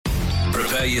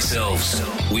prepare yourselves.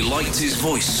 We liked his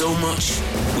voice so much,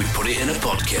 we put it in a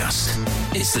podcast.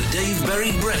 It's the Dave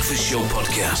Berry Breakfast Show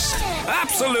podcast.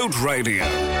 Absolute Radio.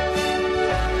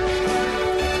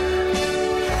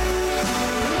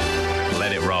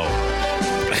 Let it roll.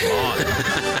 Come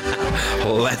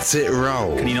on. Let it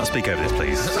roll. Can you not speak over this,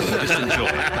 please? Just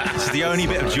enjoy. This is the only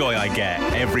bit of joy I get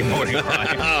every morning.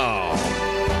 Right?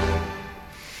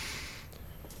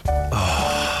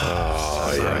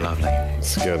 So lovely.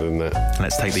 It's good, isn't it?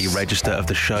 Let's take the register of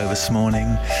the show this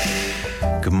morning.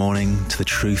 Good morning to the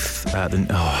truth.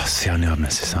 See, I knew I'd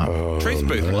mess this up. Truth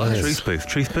booth. Nice.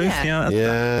 Truth booth. Yeah.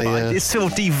 It sort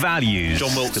of devalues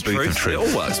John Wilkes the booth of truth. It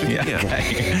all works. Yeah.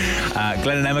 Okay.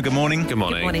 Glenn and Emma, good morning. Good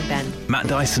morning. Good morning, Ben. Matt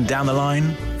Dyson down the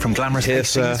line from Glamorous Here,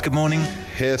 Hastings. sir. Good morning.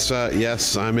 Here, sir.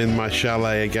 Yes, I'm in my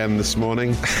chalet again this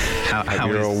morning. How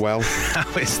you're is- all well. How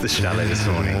is the chalet this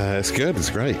morning? It's good. It's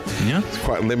great. Yeah. It's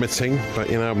quite limiting, but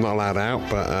I'm not allowed out.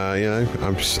 But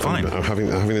I'm Fine. I'm having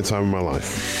the time of my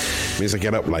life. Means I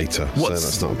get up later, so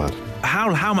that's not bad.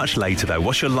 How much later though?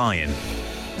 What's your lie-in?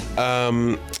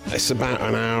 It's about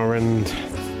an hour and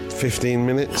 15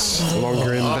 minutes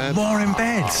longer in bed. More in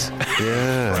bed.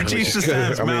 Yeah. Producer which is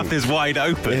good. Sam's mouth is wide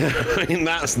open. I mean,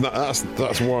 that's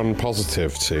one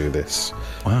positive to this.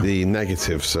 Wow. The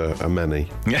negatives are many.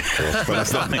 Yeah. But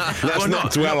let's not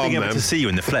Not dwell on being able them. to see you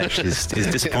in the flesh is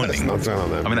disappointing. Let's not dwell on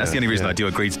them. I mean, that's the only reason Yeah. I do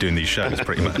agree to doing these shows,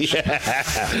 pretty much.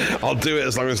 Yeah. I'll do it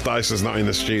as long as Dyson's not in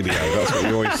the studio. That's what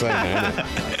you always say now, isn't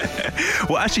it?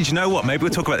 Well, actually, do you know what? Maybe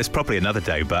we'll talk about this properly another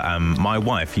day, but my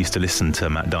wife used to listen to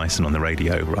Matt Dyson on the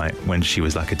radio, right, when she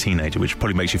was like a teenager, which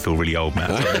probably makes you feel really old, Matt.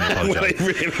 So I Well, apologise. it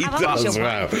really How old is does. your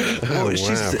Wow.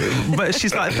 Well, Wow. but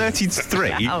she's like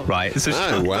 33, Oh. right? So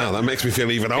Oh, wow. That makes me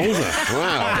feel even older.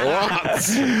 Wow.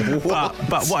 What?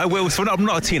 But what I will, so I'm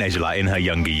not a teenager like in her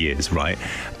younger years, right?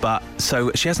 But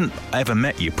so she hasn't ever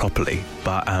met you properly.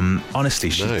 But honestly,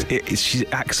 she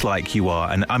acts like you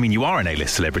are, and I mean you are an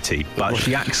A-list celebrity, but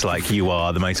she acts like you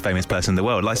are the most famous person in the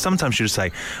world. Like sometimes she'll just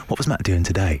say, "What was Matt doing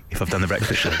today?" If I've done the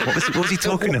breakfast show, what was he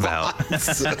talking about?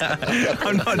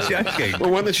 I'm not joking. Well,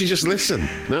 why don't you just listen?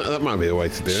 No, that might be a way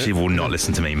to do it. She will not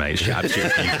listen to me, mate. She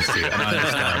absolutely refuses to, and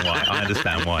I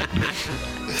understand why.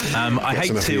 I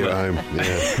hate Enough of you to. at home.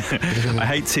 Yeah. I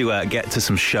hate to get to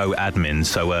some show admin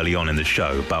so early on in the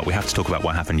show, but we have to talk about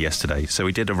what happened yesterday. So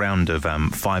we did a round of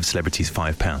 5 celebrities,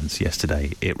 £5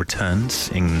 yesterday. It returns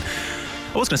in,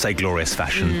 I was going to say glorious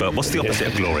fashion, but what's the opposite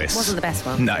of glorious? Wasn't the best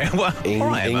one. No, well, all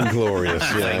right, Emma. Inglorious.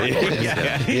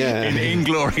 Yeah. In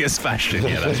inglorious fashion.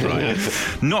 Yeah, that's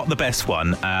right. Not the best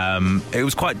one. It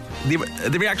was quite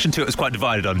the reaction to it was quite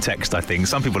divided on text. I think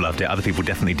some people loved it, other people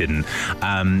definitely didn't.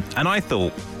 And I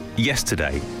thought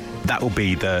yesterday that will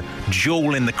be the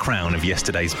jewel in the crown of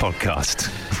yesterday's podcast.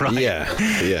 Right?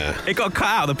 Yeah. It got cut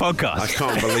out of the podcast. I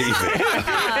can't believe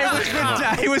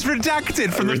it. It was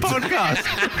redacted from the podcast.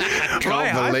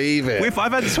 Can't believe it.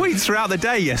 I've had tweets throughout the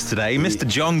day yesterday. Mr.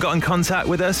 John got in contact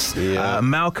with us. Yeah.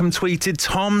 Malcolm tweeted.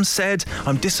 Tom said,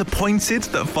 "I'm disappointed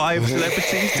that 5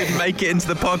 celebrities didn't make it into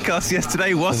the podcast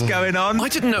yesterday. What's going on?" I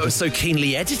didn't know it was so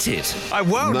keenly edited. I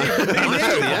won't.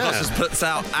 Podcast just puts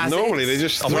out as Normally is. they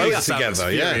just Oh, throw well, it that sounds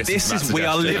together, yeah. furious. We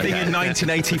are living in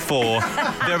 1984.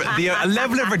 The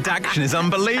level of redaction is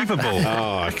unbelievable.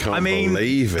 Oh, I can't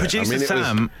believe it. Producer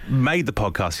Sam made the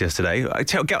podcast yesterday.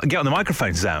 Get on the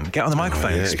microphone, Sam. Get on the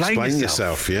microphone. Yeah, Explain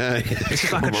yourself. Yeah. This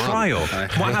is like a trial.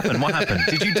 What happened?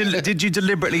 Did you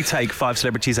deliberately take 5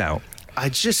 celebrities out? I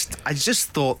just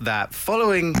thought that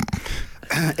following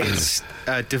its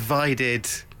divided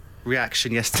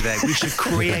reaction yesterday, we should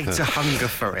create a hunger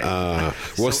for it.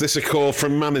 Was this a call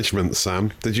from management,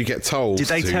 Sam? Did you get told Did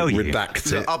they to tell you?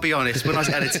 redact Look, it? I'll be honest, when I was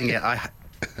editing it,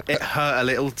 it hurt a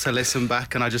little to listen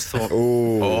back, and I just thought,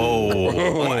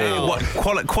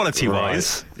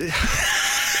 Quality-wise?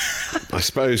 I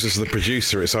suppose as the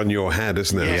producer, it's on your head,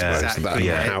 isn't it? Yeah, I suppose, exactly.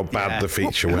 how bad the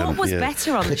feature went. What was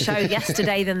better on the show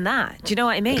yesterday than that? Do you know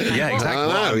what I mean? Yeah, What- exactly.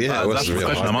 I know, yeah. That's the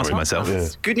question I'm asking myself. Yeah.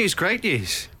 good news, great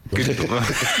news.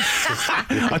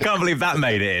 I can't believe that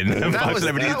made it in. 5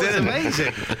 celebrities that was didn't.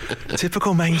 amazing.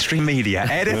 Typical mainstream media,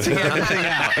 editing everything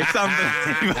out. It's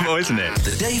unbelievable, isn't it?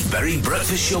 The Dave Berry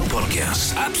Breakfast Show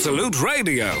podcast. Absolute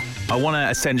Radio. I want to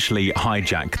essentially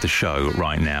hijack the show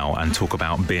right now and talk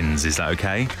about bins. Is that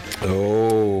okay?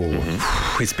 Oh,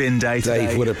 It's bin day today.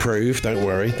 Dave would approve. Don't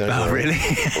worry. Oh, really?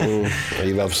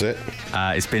 He loves it.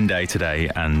 It's bin day today,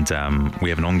 and we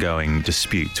have an ongoing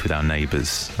dispute with our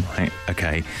neighbours. Right?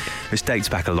 Okay. This dates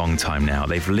back a long time now.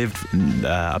 They've lived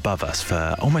above us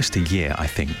for almost a year, I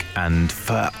think. And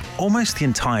for almost the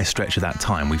entire stretch of that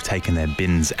time, we've taken their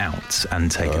bins out and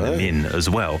taken them in as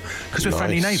well. Because we're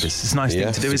friendly neighbours. It's a nice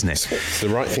thing to do, isn't it? It's the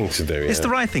right thing to do, It's the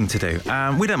right thing to do.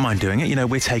 We don't mind doing it. You know,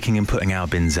 we're taking and putting our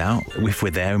bins out. If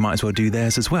we're there, we might as well do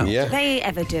theirs as well. Yeah. Do they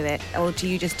ever do it, or do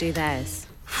you just do theirs?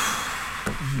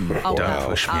 Don't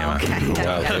push me, Emma. Okay.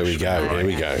 Well, here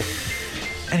we go.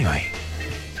 Anyway,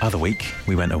 other week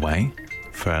we went away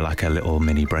for like a little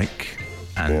mini break,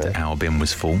 and our bin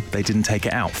was full. They didn't take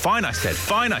it out. Fine, I said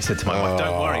to my wife,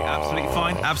 don't worry,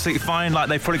 absolutely fine. Like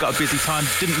they've probably got a busy time.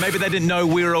 Maybe they didn't know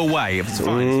we were away.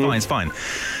 It's fine.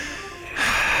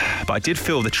 But I did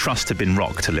feel the trust had been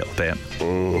rocked a little bit,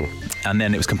 and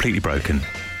then it was completely broken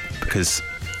because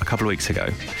a couple of weeks ago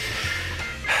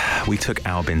we took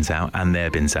our bins out and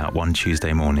their bins out one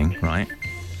Tuesday morning, right?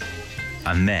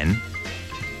 And then,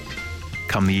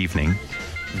 come the evening,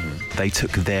 they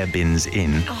took their bins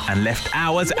in and left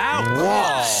ours out.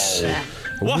 Whoa.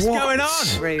 What's going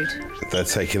on? Rude. They're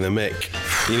taking the mick.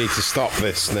 You need to stop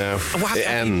this now. Well, It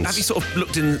ends. have you sort of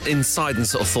looked inside and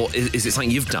sort of thought, is it something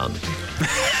you've done?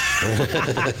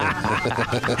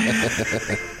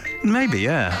 Maybe,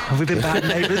 yeah. Have we been bad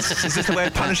neighbours? Is this the way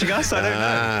of punishing us? I don't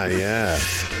know. Yeah.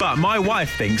 But my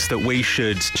wife thinks that we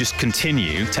should just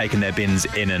continue taking their bins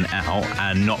in and out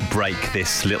and not break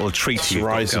this little treaty we've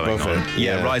got Rise going above on. it.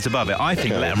 Yeah, rise above it. I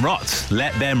think let them rot.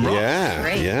 Let them rot.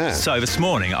 Yeah, yeah. So this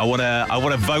morning, I want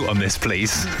to vote on this,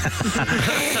 please.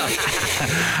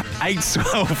 8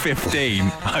 12 15. I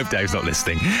hope Dave's not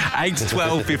listening. 8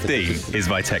 12 15 is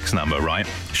my text number, right?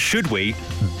 Should we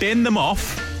bin them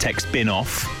off? Text bin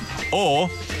off. Or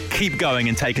keep going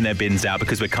and taking their bins out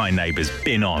because we're kind neighbours.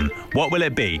 Bin on. What will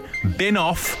it be? Bin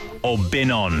off or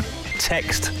bin on?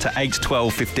 Text to 8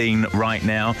 12 15 right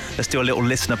now. Let's do a little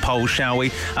listener poll, shall we?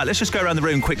 Let's just go around the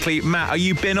room quickly. Matt, are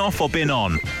you bin off or bin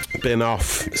on? Bin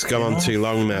off. It's gone on too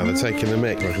long now. They're taking the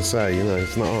mick, like I say. You know,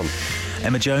 it's not on.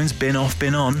 Emma Jones, bin off,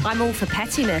 bin on. I'm all for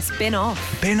pettiness. Bin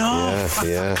off. Bin off.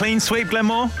 Yeah. Clean sweep,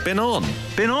 Glenmore. Bin on.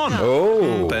 Bin on.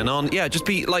 Oh. Bin on. Yeah, just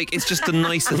be like, it's just the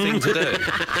nicer thing to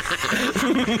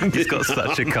do. He's got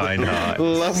such a kind heart.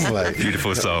 Lovely.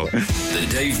 Beautiful soul. The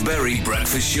Dave Berry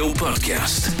Breakfast Show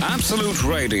Podcast. Absolute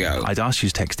Radio. I'd ask you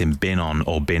to text in bin on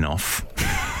or bin off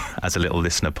as a little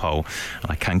listener poll.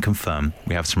 And I can confirm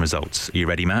we have some results. Are you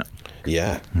ready, Matt?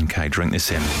 Yeah. Okay, drink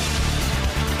this in.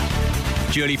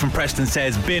 Julie from Preston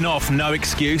says, bin off, no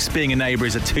excuse. Being a neighbour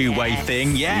is a two-way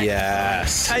thing. Yeah.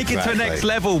 Yes. Take it to the next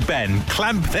level, Ben.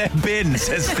 Clamp their bin,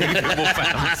 says Stephen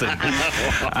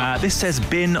Wolfhamilton. This says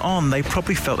bin on. They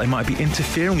probably felt they might be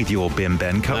interfering with your bin,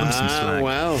 Ben. Cut them some slack.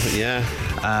 Well, yeah.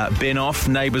 Bin off.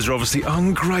 Neighbours are obviously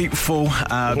ungrateful.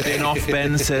 Bin off,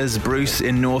 Ben, says Bruce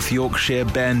in North Yorkshire.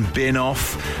 Ben, bin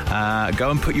off.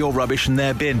 Go and put your rubbish in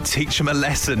their bin. Teach them a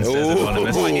lesson, says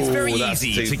Anonymous. Right, it's very that's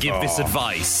easy too to give this far.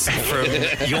 advice from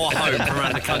your home from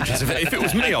around the country. So if it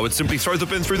was me, I would simply throw the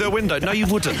bin through their window. No, you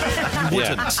wouldn't. You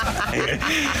wouldn't.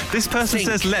 This person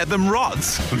says let them rot.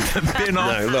 Bin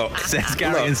off, No, look. says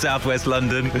Gary in Southwest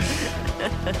London.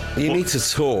 You need to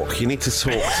talk. You need to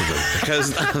talk to them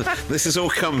because this has all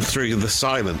come through the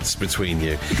silence between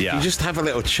you. Yeah. You just have a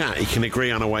little chat. You can agree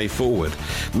on a way forward.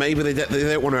 Maybe they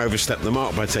don't want to overstep the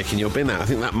mark by taking your bin out. I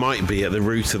think that might be at the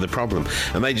root of the problem,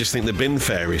 and they just think the bin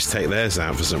fairies take theirs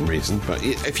out for some reason. But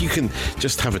if you can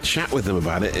just have a chat with them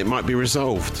about it, it might be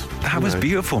resolved. That was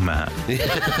beautiful, Matt.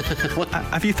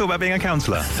 Have you thought about being a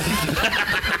counsellor?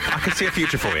 I can see a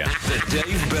future for you. The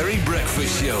Dave Berry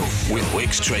Breakfast Show with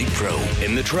Wix Trade Pro.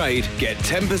 In the trade, get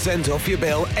 10% off your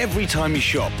bill every time you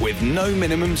shop with no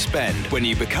minimum spend when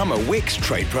you become a Wix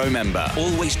Trade Pro member.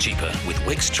 Always cheaper with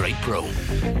Wix Trade Pro.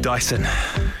 Dyson.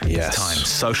 Yes. It's time.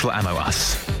 Social ammo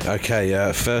us.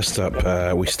 Okay, first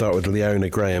up, we start with Leona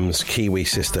Graham's Kiwi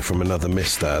sister from another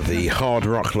mister, the hard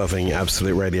rock loving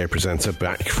Absolute Radio presenter,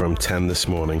 back from 10 this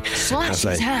morning. Slash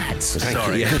his hats. Thank you.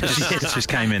 Sorry, Yeah. she just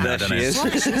came in there, There don't she it? is.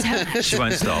 Slash his hats. She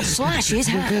won't stop. Slash his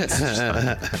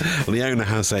hats. Leona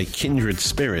has a kindred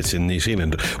spirit in New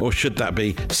Zealand, or should that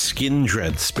be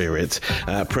skindred spirit?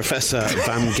 Professor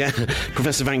Van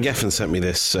Geffen sent me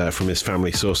this from his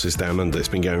family sources down under. It's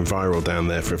been going viral down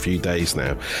there for a few days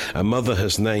now. A mother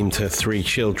has named her 3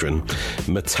 children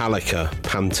Metallica,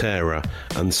 Pantera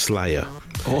and Slayer.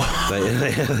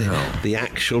 The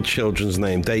actual children's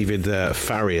name. David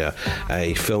Farrier,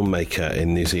 a filmmaker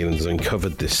in New Zealand, has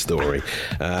uncovered this story,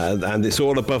 and it's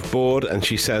all above board, and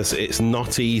she says it's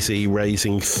not easy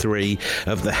raising 3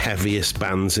 of the heaviest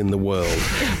bands in the world,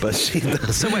 but she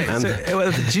does. So wait,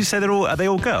 did you say are they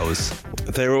all girls?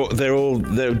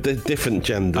 they're different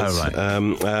genders.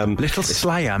 Oh, right. Little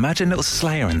Slayer. Imagine Little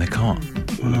Slayer in the car.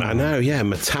 I know, yeah.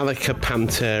 Metallica,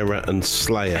 Pantera, and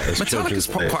Slayer as Metallica's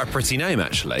children's names. quite a pretty name,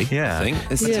 actually. Yeah. I think.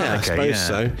 It's Yeah, I Metallica, suppose yeah.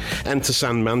 so. Enter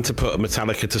Sandman to put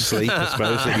Metallica to sleep, I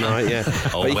suppose, at night, yeah.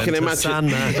 Oh, But you can imagine...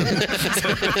 Sandman.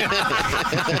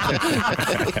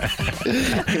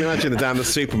 You can imagine down the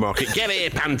supermarket. Get here,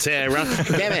 Pantera.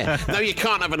 Get here. No, you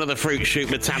can't have another fruit shoot,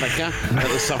 Metallica, at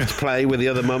the soft play with the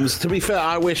other mums. To be fair,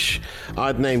 I wish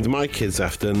I'd named my kids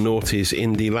after Naughty's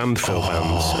indie landfill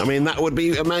bands. I mean, that would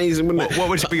be amazing, wouldn't it? What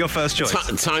would be your first choice?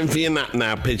 Time for your nap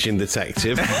now, Pigeon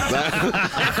Detective.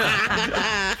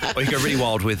 Or you go really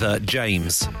wild with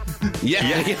James.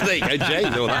 Yeah, there you go,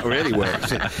 James. Oh, that really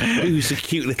works. Who's a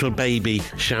cute little baby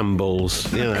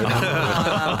shambles? You know.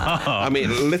 I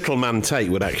mean, Little Man Tate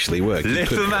would actually work. You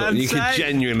could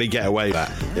genuinely get away with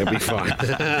that. It'd be fine.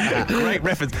 Great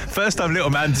reference. First time Little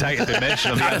Man Tate has been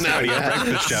mentioned on the Australia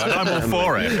Breakfast Show, and I'm all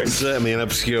for it. Certainly an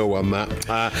obscure one, that.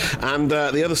 And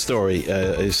the other story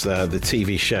is the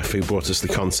TV chef who brought us the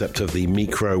concept of the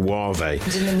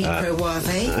microwave. In the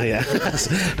microwave. Yeah,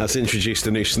 that's introduced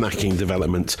a new snacking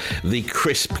development, the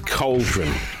crisp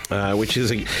cauldron, which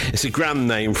is a grand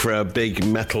name for a big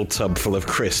metal tub full of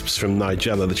crisps from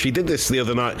Nigella. She did this the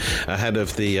other night ahead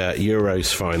of the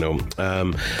Euros final.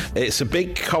 It's a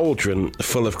big cauldron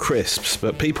full of crisps,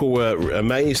 but people were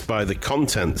amazed by the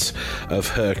contents of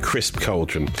her crisp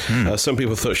cauldron. Some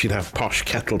people thought she'd have posh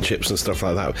kettle chips and stuff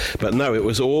like that, but no, it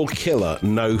was all killer,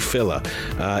 no filler.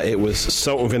 It was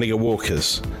salt and vinegar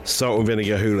Walkers, salt and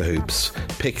vinegar hula hoops,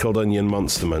 pickled onion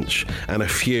Monster Munch, and a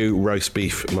few roast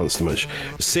beef Monster Munch.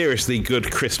 Seriously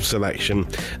good crisp selection.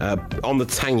 On the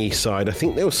tangy side, I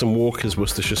think there was some Walker's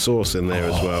Worcestershire sauce in there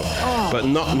as well, but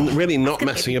not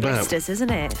messing about. Blisters, isn't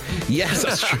it? Yes,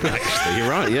 that's true. Actually, you're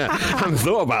right. Yeah, I hadn't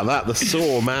thought about that. The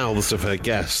sore mouths of her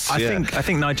guests. I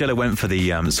think Nigella went for the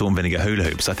salt and vinegar hula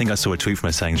hoops. I think I saw a tweet from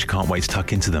her saying she can't wait to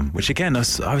tuck into them, which again I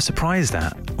was surprised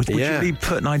at. Would you really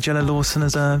put Nigella Lawson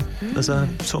as a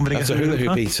salt and vinegar That's a hula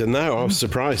hoop eater? No, I was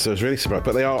surprised. I was really surprised.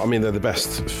 But they are. I mean, they're the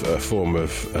best form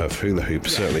of hula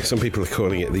hoops. Certainly, some people are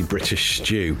calling it the British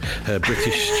stew. Her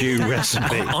British stew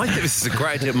recipe. I think this is a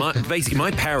great idea.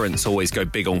 My parents always go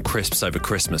big on crisps over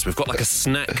Christmas. We've got like a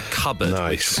snack cupboard.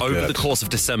 Nice. Over the course of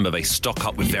December, they stock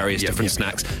up with various different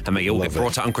snacks, and they all get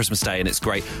brought out on Christmas Day, and it's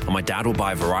great. And my dad will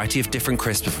buy a variety of different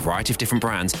crisps, a variety of different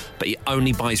brands, but he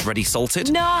only buys ready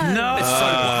salted. No. It's so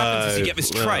what happens is you get this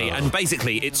tray, and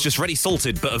basically it's just ready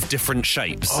salted, but of different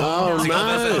shapes. Oh, so no.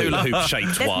 there's a hula hoop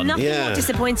shaped There's one. nothing more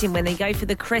disappointing when they go for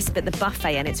the crisp at the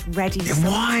buffet and it's ready.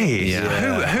 Why?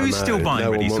 Yeah, Who's I still know. buying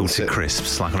No ready one wants salted it.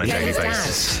 crisps like on a Yeah, daily his dad.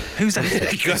 basis? Who's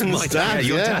that? Gunn's dad,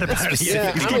 your yeah. dad apparently.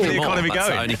 Yeah, He's I keeping mean, the economy That's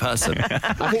the going. only person.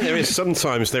 I think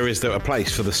there is a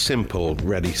place for the simple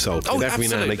ready salted every now and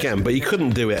absolutely. again, but you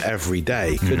couldn't do it every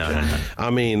day, could No, you? no. I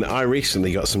mean, I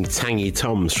recently got some Tangy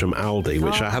Toms from Aldi,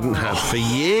 which I hadn't had for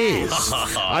years.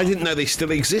 I didn't know they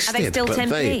still existed. Are they still but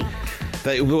 10p?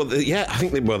 I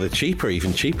think they're cheaper,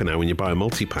 even cheaper now when you buy a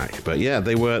multi-pack. But yeah,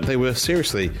 they were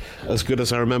seriously as good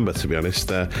as I remember, to be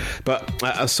honest. But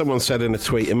as someone said in a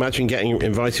tweet, imagine getting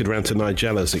invited around to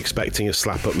Nigella's expecting a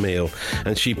slap-up meal,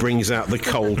 and she brings out the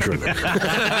cauldron.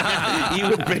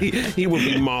 You would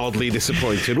be mildly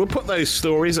disappointed. We'll put those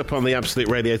stories up on the Absolute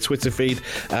Radio Twitter feed.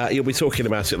 You'll be talking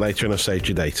about it later, and I've saved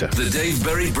your data. The Dave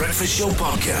Berry Breakfast Show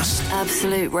Podcast.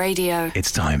 Absolute Radio.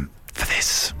 It's time for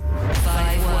this.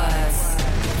 5 words.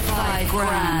 5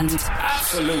 grand.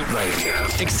 Absolute Radio.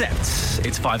 Except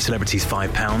it's 5 celebrities,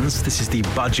 £5. This is the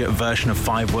budget version of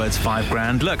 5 words, 5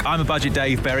 grand. Look, I'm a budget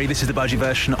Dave Berry. This is the budget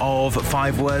version of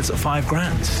 5 words, 5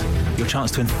 grand. Your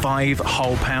chance to win 5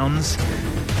 whole pounds.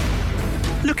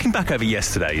 Looking back over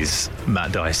yesterday's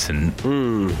Matt Dyson,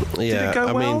 Yeah, did it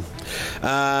go well?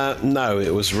 No,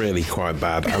 it was really quite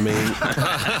bad. I mean,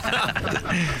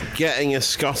 getting a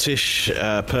Scottish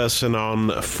person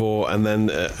on and then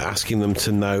asking them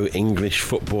to know English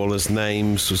footballers'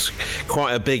 names was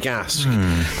quite a big ask.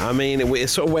 I mean, it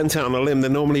sort of went out on a limb. They're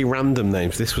normally random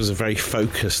names. This was a very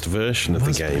focused version of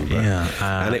the game.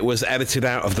 And it was edited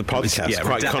out of the podcast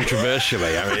quite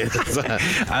controversially. I mean,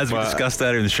 as we discussed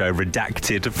earlier in the show,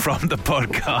 redacted from the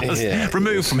podcast,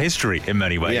 removed from history in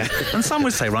many ways. And some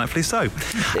would say rightfully so. It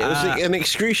was an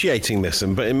excruciating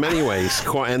listen, but in many ways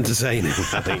quite entertaining,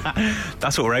 I think.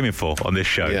 That's what we're aiming for on this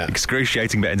show.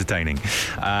 Excruciating but entertaining.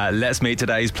 Let's meet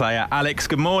today's player. Alex,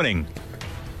 good morning.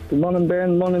 Good morning,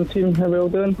 Ben. Morning, team. How are we all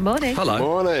doing? Morning. Hello.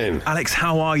 Morning. Alex,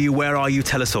 how are you? Where are you?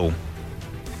 Tell us all.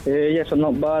 Yes, I'm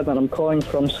not bad, and I'm calling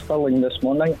from Stirling this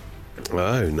morning.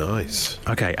 Oh, nice.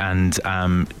 Okay, and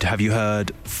have you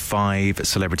heard 5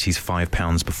 celebrities,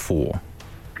 £5 before?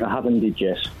 I have indeed,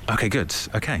 yes. Okay, good.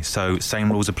 Okay, so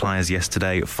same rules apply as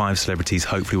yesterday. 5 celebrities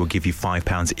hopefully will give you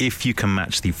 £5 if you can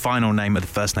match the final name of the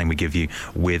first name we give you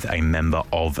with a member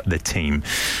of the team.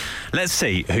 Let's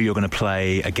see who you're going to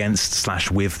play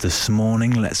against/with this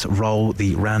morning. Let's roll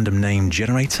the random name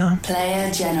generator.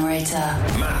 Player generator.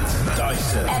 Matt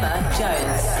Dyson. Emma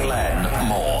Jones. Glenn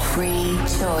Moore. Free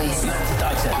choice. Matt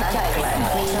Dyson. Glenn.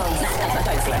 Free choice.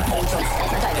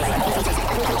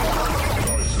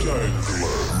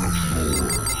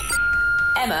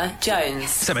 Emma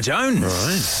Jones. Emma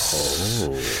Jones.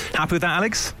 Right. Happy with that,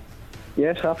 Alex?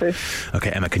 Yes, happy.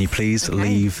 Okay, Emma, can you please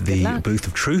leave the booth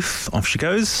of truth? Off she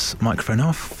goes. Microphone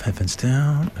off. Headphones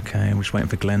down. Okay, we're just waiting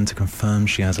for Glenn to confirm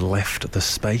she has left the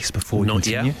space before we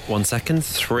continue. Not yet. 1 second.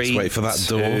 3. Let's wait for that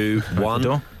 2, 1.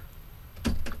 Door.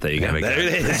 There you go. There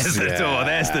it is. There's the door.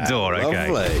 There's the door.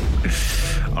 Okay. Lovely.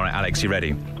 All right, Alex, you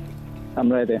ready? I'm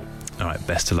ready. All right,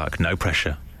 best of luck. No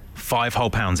pressure. 5 whole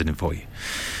pounds in it for you.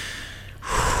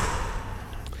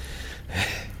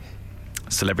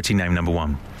 Celebrity name number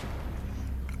 1.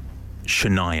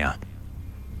 Shania.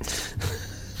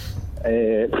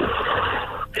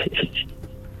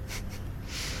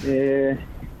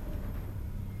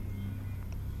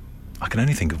 I can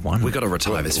only think of one. We've got to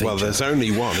retire this feature. Well, there's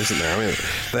only one, isn't there? I mean,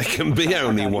 there can be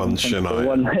only one Shania.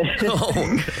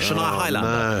 Shania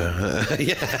Highlander. No.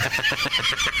 Yeah.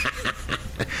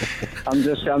 I'm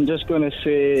just going to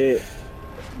say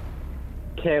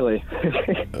Kelly.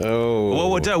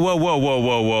 Oh. Whoa.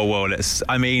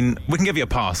 I mean, we can give you a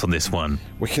pass on this one.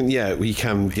 We can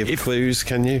give clues,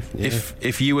 can you? Yeah.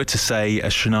 If you were to say a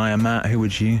Shania, Matt, who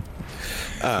would you?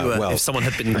 If someone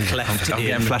had been cleft I'm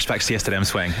getting flashbacks to yesterday, I'm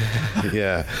swaying.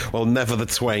 Yeah. Well, never the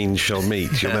twain shall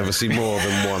meet. You'll never see more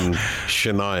than one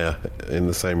Shania in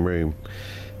the same room,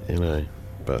 you know.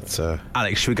 But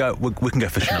Alex, should we go? We can go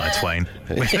for Shania Twain.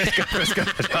 Let's go.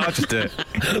 I'll just do it.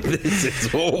 This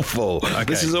is awful. Okay.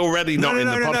 This is already not in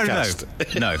the podcast.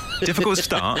 No. Difficult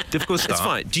start. It's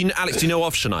fine. Alex, do you know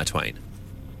of Shania Twain?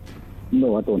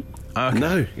 No, I don't. Okay.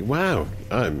 No. Wow.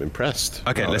 I'm impressed.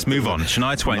 Okay, let's move on.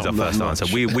 Shania Twain's our first answer.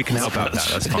 We can help out with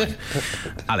that. That's fine.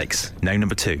 Alex, name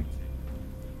number 2.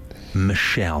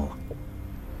 Michelle.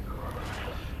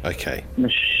 Okay.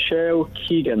 Michelle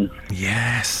Keegan.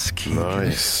 Yes. Keegan.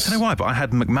 Nice. I don't know why, but I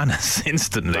had McManus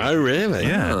instantly. Oh, really?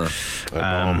 Yeah.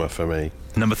 Obama for me.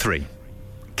 Number 3.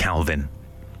 Calvin.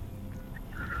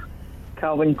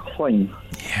 Calvin Klein.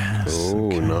 Yes. Oh,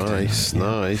 nice.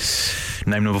 Nice.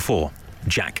 Name number 4.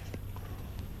 Jack.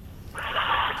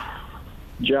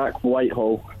 Jack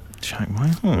Whitehall. Jack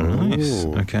Whitehall. Nice.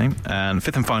 Okay. And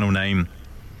 5th and final name.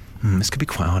 This could be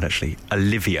quite hard, actually.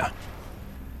 Olivia.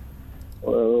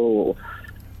 Oh.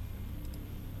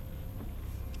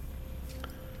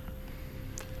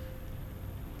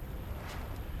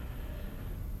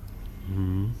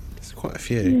 There's quite a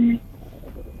few.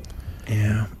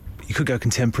 Yeah. You could go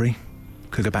contemporary.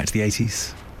 Could go back to the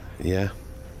 80s. Yeah.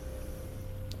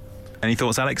 Any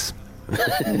thoughts, Alex?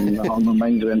 No, my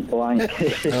mind's went blank.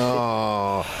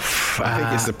 Oh, I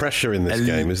think it's the pressure in this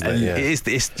game, isn't it? Yeah. It's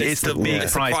the big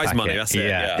prize packet. Money. That's it.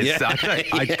 Yeah.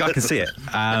 I can see it.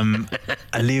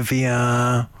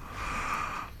 Olivia.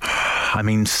 I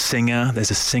mean, singer.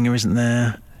 There's a singer, isn't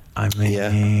there? I mean,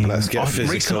 yeah. Let's get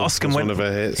physical. Recent Oscar winner. winner. One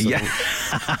of her hits.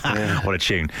 Yeah. What a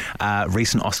tune.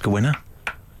 Recent Oscar winner.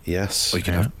 Yes. Or you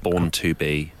can have Born to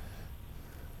Be.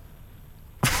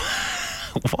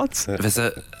 What? I'm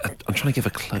trying to give a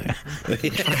clue.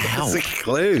 That's a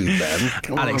clue, then.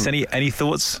 Come Alex, on. any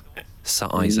thoughts? Sir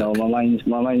Isaac. No,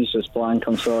 my mind's just blank.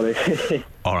 I'm sorry.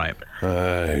 All right.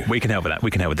 Oh. We can help with that.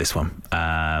 We can help with this one.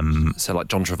 So like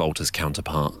John Travolta's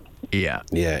counterpart. Yeah.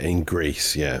 Yeah, in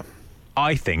Greece, yeah.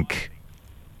 I think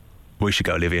we should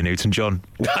go Olivia Newton-John.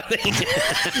 yeah,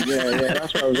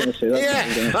 that's what I was going to say.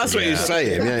 That's what you're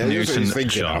saying. Yeah,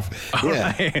 Newton-John. All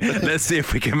right. Let's see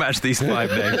if we can match these 5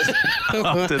 names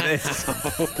after this.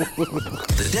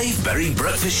 The Dave Berry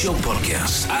Breakfast Show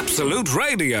Podcast. Absolute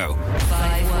Radio.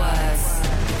 5 words.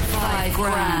 5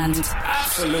 grand.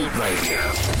 Absolute Radio.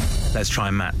 Let's try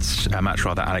and match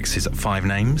Alex's 5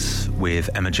 names with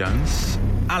Emma Jones.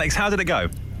 Alex, how did it go?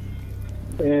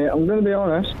 I'm going to be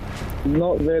honest,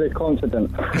 not very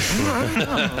confident. I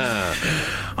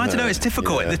don't know, it's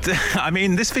difficult. Yeah. I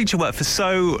mean, this feature worked for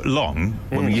so long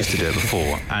when we used to do it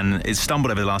before, and it's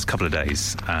stumbled over the last couple of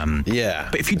days. Yeah.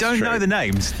 But if you don't know the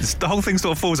names, the whole thing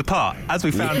sort of falls apart, as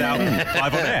we found out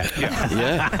live on air.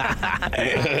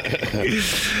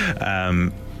 Yeah.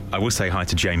 I will say hi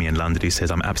to Jamie in London, who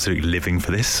says I'm absolutely living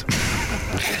for this.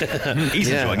 He's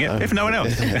enjoying it, if no one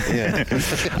else. Yeah.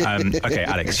 Okay,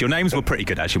 Alex, your names were pretty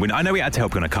good, actually. I know we had to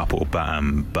help you on a couple,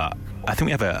 but I think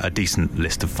we have a decent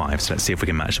list of 5, so let's see if we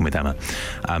can match them with Emma.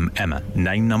 Emma,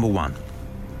 name number 1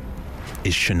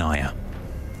 is Shania.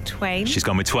 Twain. She's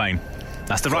gone with Twain.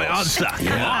 That's the right answer.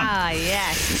 Ah,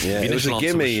 yes. Yeah, it was a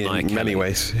gimme in many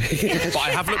ways. But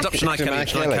I have looked up Shania Kelly.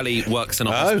 Shania Kelly works in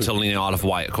a hospital in the Isle of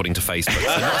Wight, according to Facebook.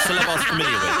 So not a celeb I was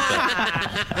familiar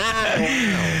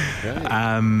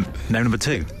with. Name number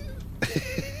 2.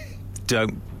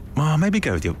 Maybe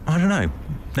go with you. I don't know.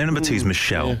 Name number 2 is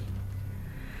Michelle.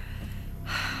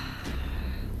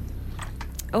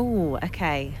 Oh,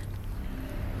 okay.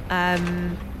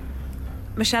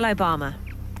 Michelle Obama.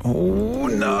 Oh,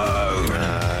 no.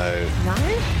 No?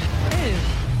 Who?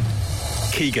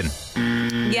 Keegan.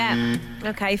 Yeah.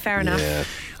 Okay, fair enough. Yeah.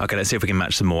 Okay, let's see if we can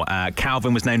match some more.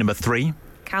 Calvin was name number 3.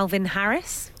 Calvin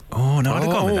Harris. Oh, no, I'd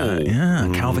have gone with that. Yeah,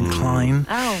 Calvin Klein.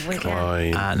 Oh,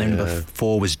 Klein, Name number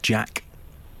 4 was Jack.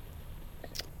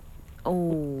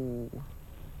 Oh.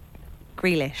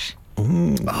 Grealish.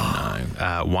 Ooh, no.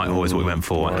 Whitehall is what we went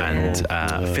for. And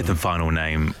 5th and final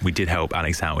name, we did help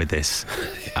Alex out with this.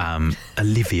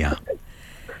 Olivia.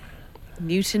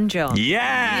 Newton-John. Yes!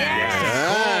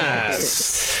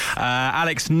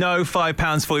 Alex, no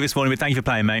 £5 for you this morning, but thank you for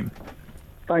playing, mate.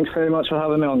 Thanks very much for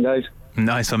having me on, guys.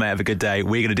 Nice one, mate. Have a good day.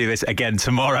 We're going to do this again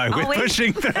tomorrow. We're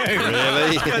pushing through.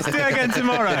 Really? Let's do it again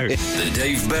tomorrow. The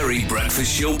Dave Berry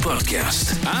Breakfast Show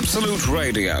Podcast. Absolute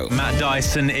Radio. Matt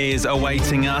Dyson is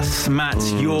awaiting us. Matt,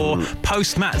 your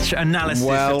post-match analysis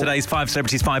of today's 5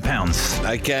 celebrities, £5.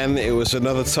 Again, it was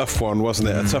another tough one, wasn't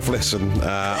it? A tough listen.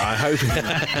 I hope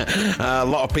a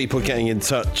lot of people getting in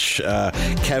touch.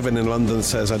 Kevin in London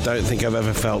says, I don't think I've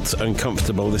ever felt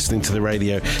uncomfortable listening to the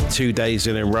radio 2 days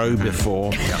in a row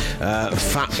before.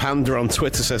 Fat Panda on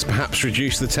Twitter says, perhaps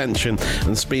reduce the tension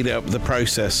and speed up the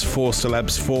process. 4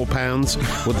 celebs,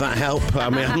 £4. Would that help? I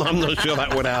mean, I'm not sure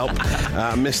that would help.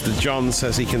 Mr. John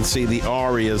says he can see the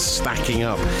arias stacking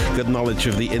up. Good knowledge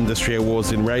of the industry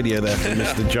awards in radio there from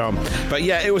Mr. John. But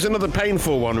yeah, it was another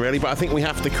painful one, really, but I think we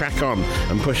have to crack on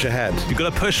and push ahead. You've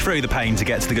got to push through the pain to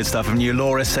get to the good stuff. And you,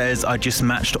 Laura says, I just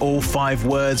matched all 5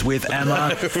 words with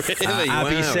Emma. Really?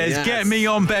 Abby Wow, says, yes. get me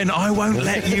on, Ben. I won't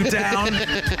let you down.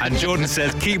 And Jordan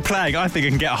says, keep playing. I think it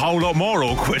can get a whole lot more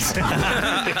awkward.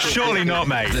 Surely not,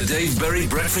 mate. The Dave Berry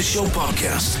Breakfast Show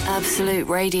Podcast. Absolute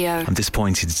Radio. I'm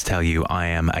disappointed to tell you I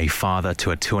am a father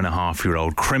to a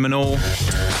 2.5-year-old criminal.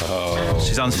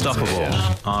 She's unstoppable.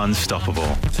 Unstoppable.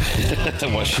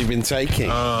 What's she been taking?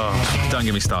 Don't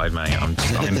get me started, mate. I'm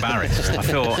embarrassed. I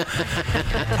feel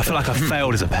like I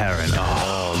failed as a parent.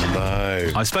 Oh,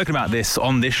 no. I've spoken about this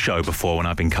on this show before when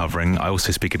I've been covering. I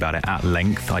also speak about it at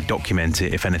length. I document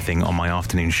it, if anything, on my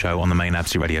afternoon show on the main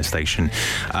Absolute Radio station.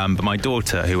 But my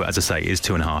daughter, who, as I say, is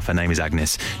 2.5, her name is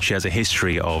Agnes, she has a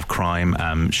history of crime.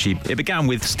 It began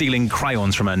with stealing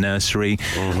crayons from her nursery.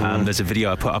 There's a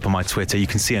video I put up on my Twitter. You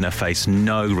can see in her face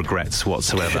no regrets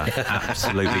whatsoever.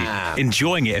 Absolutely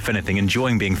enjoying it, if anything,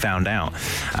 enjoying being found out.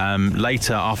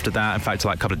 Later, after that, in fact,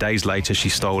 like a couple of days later, she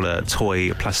stole a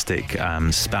toy plastic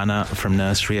spanner from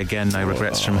nursery. Again, no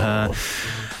regrets from her.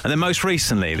 And then most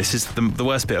recently, this is the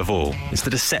worst bit of all, it's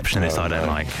the deception of this I don't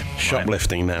like.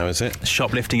 Shoplifting now, is it?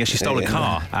 Shoplifting, yeah, she stole a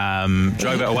car,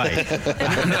 drove it away.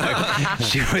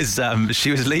 No,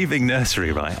 she was leaving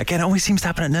nursery, right? Again, it always seems to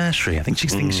happen at nursery. I think she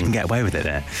thinks she can get away with it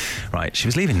there. Right, she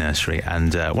was leaving nursery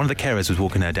and one of the carers was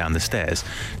walking her down the stairs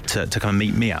to come and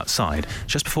meet me outside.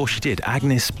 Just before she did,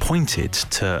 Agnes pointed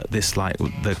to this like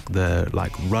the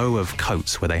like row of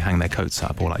coats where they hang their coats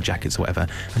up or like jackets or whatever,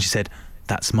 and she said,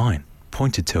 "That's mine."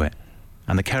 Pointed to it.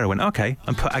 And the carer went, okay,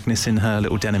 and put Agnes in her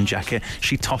little denim jacket.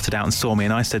 She tottered out and saw me,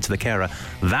 and I said to the carer,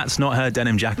 that's not her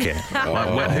denim jacket.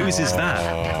 Like, whose is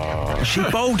that? She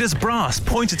bold as brass,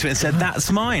 pointed to it and said,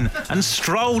 that's mine, and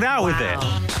strolled out with it.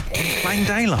 Plain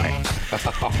daylight.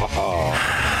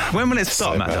 When will it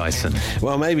stop, Matt Dyson?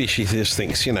 Well, maybe she just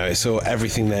thinks, it's all,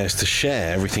 everything there is to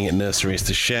share. Everything at nursery is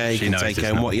to share. You can take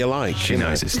home what you like. She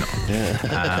knows it's not. Yeah.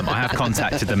 I have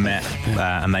contacted the Met,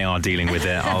 and they are dealing with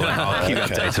it. I'll keep you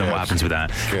updated on what happens with that.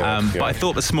 But I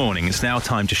thought this morning it's now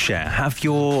time to share. Have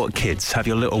your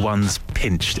little ones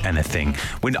pinched anything?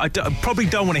 I probably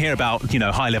don't want to hear about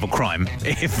high-level crime,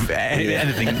 if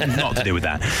anything not to do with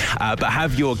that. But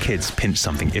have your kids pinched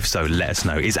something? If so, let us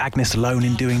know. Is Agnes alone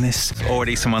in doing this?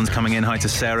 Already someone's coming in. Hi to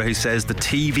Sarah, who says the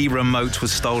TV remote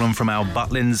was stolen from our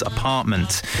Butlins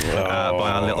apartment by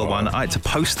our little one. I had to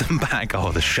post them back.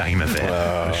 Oh, the shame of it.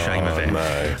 The shame of it.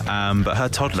 No. But her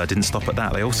toddler didn't stop at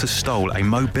that. They also stole a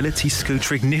mobility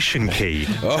scooter ignition key.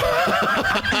 How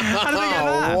did they get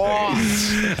that?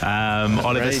 What?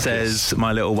 Oliver says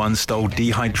my little one stole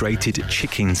dehydrated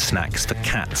chicken snacks for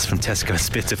cats from Tesco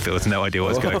Spitalfields. No idea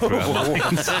what's going through her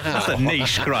mind. That's a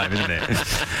niche crime, isn't it?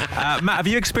 Matt, have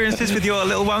you experienced this with your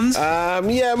little ones?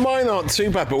 Yeah, mine aren't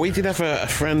too bad, but we did have a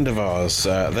friend of ours,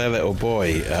 their little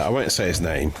boy, I won't say his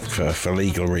name for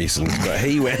legal reasons, but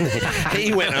he went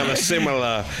on a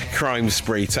similar crime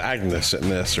spree to Agnes at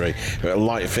nursery.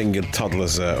 Light-fingered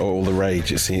toddlers are all the rage.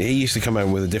 He used to come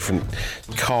home with a different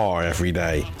car every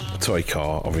day. A toy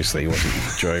car, obviously. He wasn't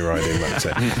joyriding, that's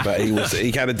it. But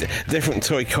he had a different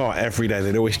toy car every day.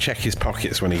 They'd always check his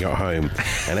pockets when he got home.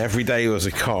 And every day was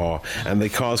a car, and the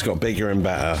cars got bigger and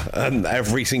better. And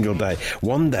every single day.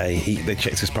 One day, they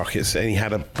checked his pockets, and he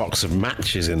had a box of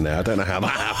matches in there. I don't know how that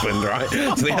happened, right?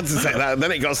 So they had to take that, and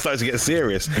then it started to get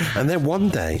serious. And then one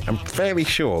day, I'm fairly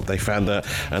sure they found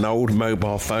an old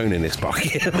mobile phone in his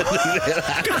pocket.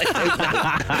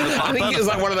 I think it was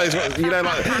like one of those,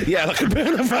 like a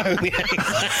burner phone.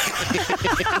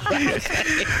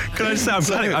 Can I just say,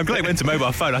 I'm glad it went to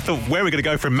mobile phone. I thought, where are we going to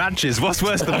go from matches? What's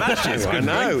worse than matches? I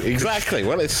know, exactly.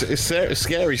 Well, it's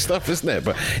scary stuff, isn't it?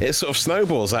 But it sort of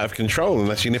snowballs out of control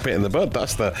unless you nip it in the bud.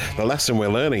 That's the lesson we're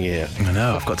learning here. I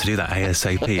know, I've got to do that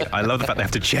ASAP. I love the fact they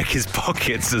have to check his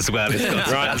pockets as well.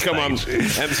 Right, come on,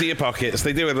 empty your pockets.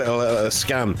 They do a little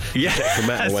scan, check the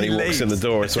metal when he walks in the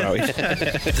door as well.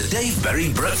 The Dave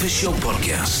Berry Breakfast Show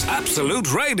Podcast.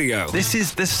 Absolute Radio.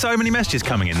 There's so many messages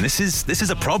coming in. This is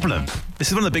a problem. This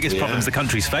is one of the biggest problems the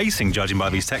country's facing, judging by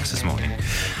these texts this morning.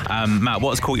 Matt,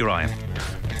 what has caught your eye?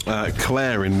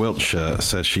 Claire in Wiltshire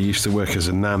says she used to work as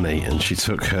a nanny and she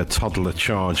took her toddler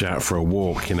Charge out for a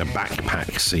walk in a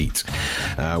backpack seat.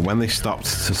 When they stopped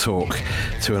to talk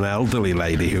to an elderly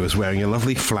lady who was wearing a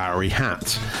lovely flowery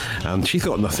hat, and she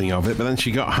thought nothing of it, but then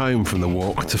she got home from the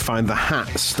walk to find the hat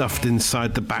stuffed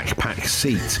inside the backpack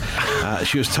seat.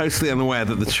 She was totally unaware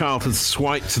that the child had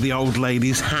swiped the old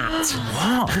lady's hat.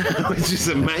 What? Which is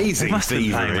amazing. They must have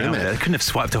been playing around with it. They couldn't have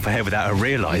swiped off her head without her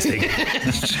realising.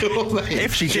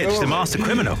 If she did, she's a master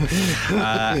criminal.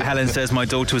 Helen says, my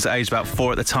daughter was aged about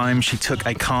 4 at the time. She took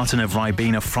a carton of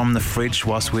Ribena from the fridge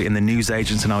whilst we were in the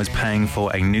newsagents and I was paying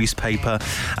for a newspaper.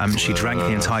 She drank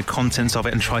the entire contents of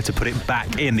it and tried to put it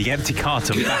back in, the empty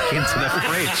carton back into the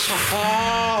fridge.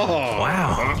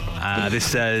 Wow. This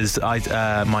says,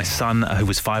 my son, who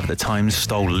was 5 at the time,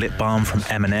 stole lip balm from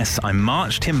M&S. I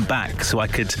marched him back so I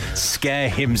could scare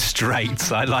him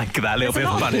straight. I like that little bit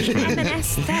of punishment.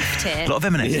 M&S theft here. A lot of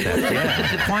M&S theft,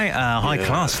 yeah. Quite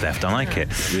high-class theft, I like it.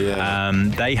 Yeah.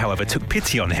 They, however, took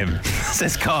pity on him,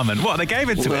 says Carmen. What, they gave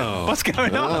it to him? What's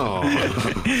going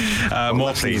on?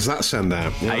 More, please. Does that send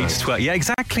out? Yeah. Age 12. Yeah,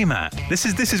 exactly, Matt. This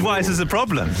is why this is a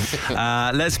problem.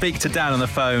 Let's speak to Dan on the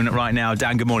phone right now.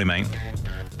 Dan, good morning, mate.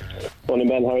 Morning,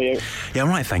 Ben. How are you? Yeah, I'm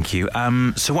right, thank you.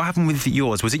 So what happened with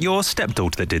yours? Was it your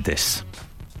stepdaughter that did this?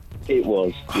 It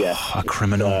was, yeah. A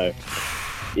criminal.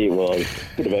 It was,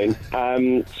 could have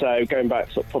been. So going back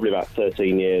probably about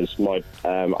 13 years,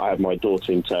 I had my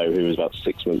daughter in tow who was about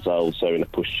 6 months old, so in a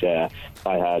pushchair.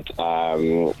 I had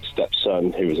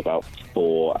stepson who was about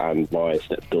 4 and my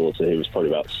stepdaughter who was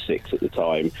probably about 6 at the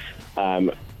time.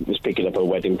 Was picking up a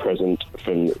wedding present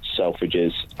from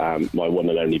Selfridges, my one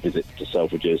and only visit to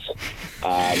Selfridges.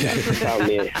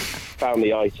 Found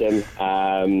the item,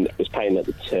 was paying at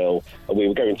the till. We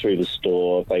were going through the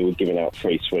store. They were giving out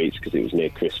free sweets because it was near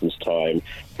Christmas time,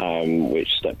 which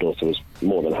stepdaughter was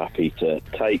more than happy to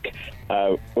take.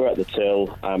 We're at the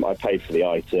till. I paid for the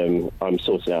item. I'm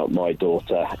sorting out my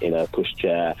daughter in a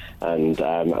pushchair, and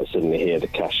I suddenly hear the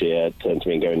cashier turn to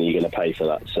me and going, "Are you going to pay for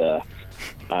that, sir?"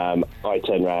 I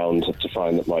turn round to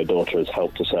find that my daughter has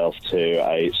helped herself to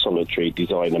a solitary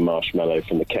designer marshmallow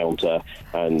from the counter,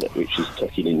 and which she's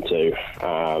tucking into,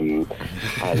 and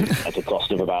at a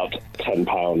cost of about £10.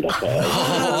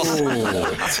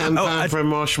 £10 for a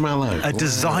marshmallow. A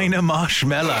designer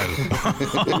marshmallow.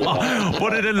 What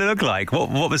did it look like?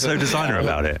 What was so designer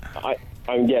about it?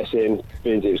 I'm guessing,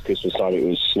 because it was Christmas time, it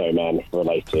was snowman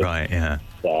related. Right, yeah.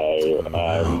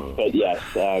 So, but yes,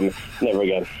 never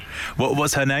again.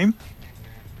 What's her name?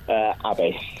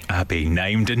 Abby. Abby,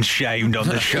 named and shamed on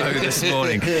the show this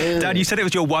morning. Dad, you said it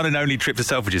was your one and only trip to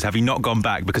Selfridges. Have you not gone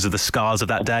back because of the scars of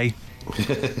that day?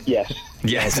 Yes.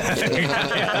 Yes.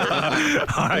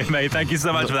 All right, mate. Thank you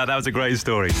so much for that. That was a great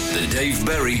story. The Dave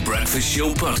Berry Breakfast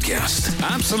Show Podcast.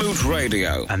 Absolute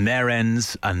Radio. And there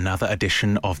ends another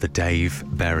edition of the Dave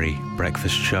Berry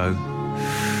Breakfast Show.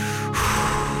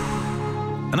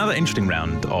 Another interesting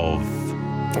round of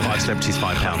Five Celebrities,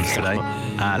 £5 today.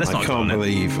 Let's not. I can't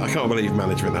believe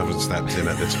management haven't stepped in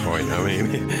at this point. I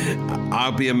mean,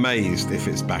 I'll be amazed if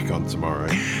it's back on tomorrow.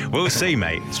 We'll see,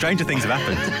 mate. Stranger things have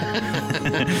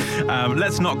happened.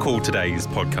 Let's not call today's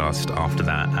podcast after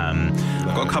that.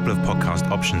 I've got a couple of podcast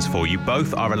options for you.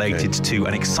 Both are related to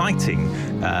an exciting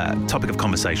topic of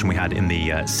conversation we had in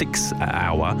the 6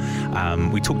 hour.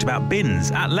 We talked about bins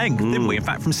at length, didn't we? In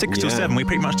fact, from 6 till 7, we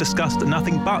pretty much discussed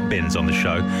nothing but bins on the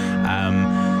show.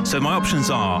 So my options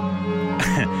are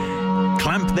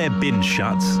clamp their bin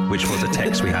shut, which was a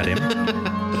text we had him.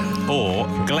 Or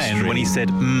Glenn, when he said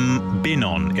bin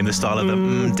on, in the style of the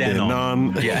den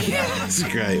on. Yeah. It's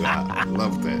great, that.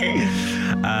 Loved it.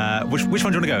 Which one do you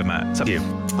want to go with, Matt? It's up to you.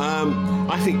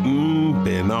 I think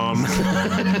bin on.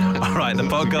 All right, the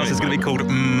podcast is going to be called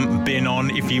Bin On.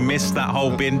 If you missed that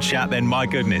whole bin chat, then my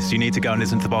goodness, you need to go and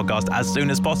listen to the podcast as soon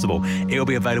as possible. It will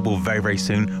be available very, very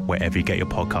soon, wherever you get your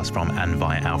podcast from, and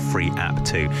via our free app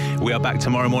too. We are back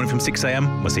tomorrow morning from 6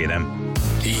 a.m. We'll see you then.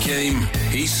 He came,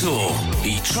 he saw,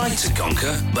 he tried to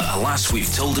conquer, but alas,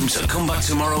 we've told him to come back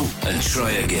tomorrow and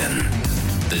try again.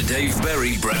 The Dave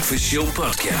Berry Breakfast Show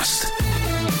Podcast.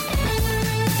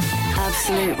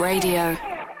 Absolute Radio.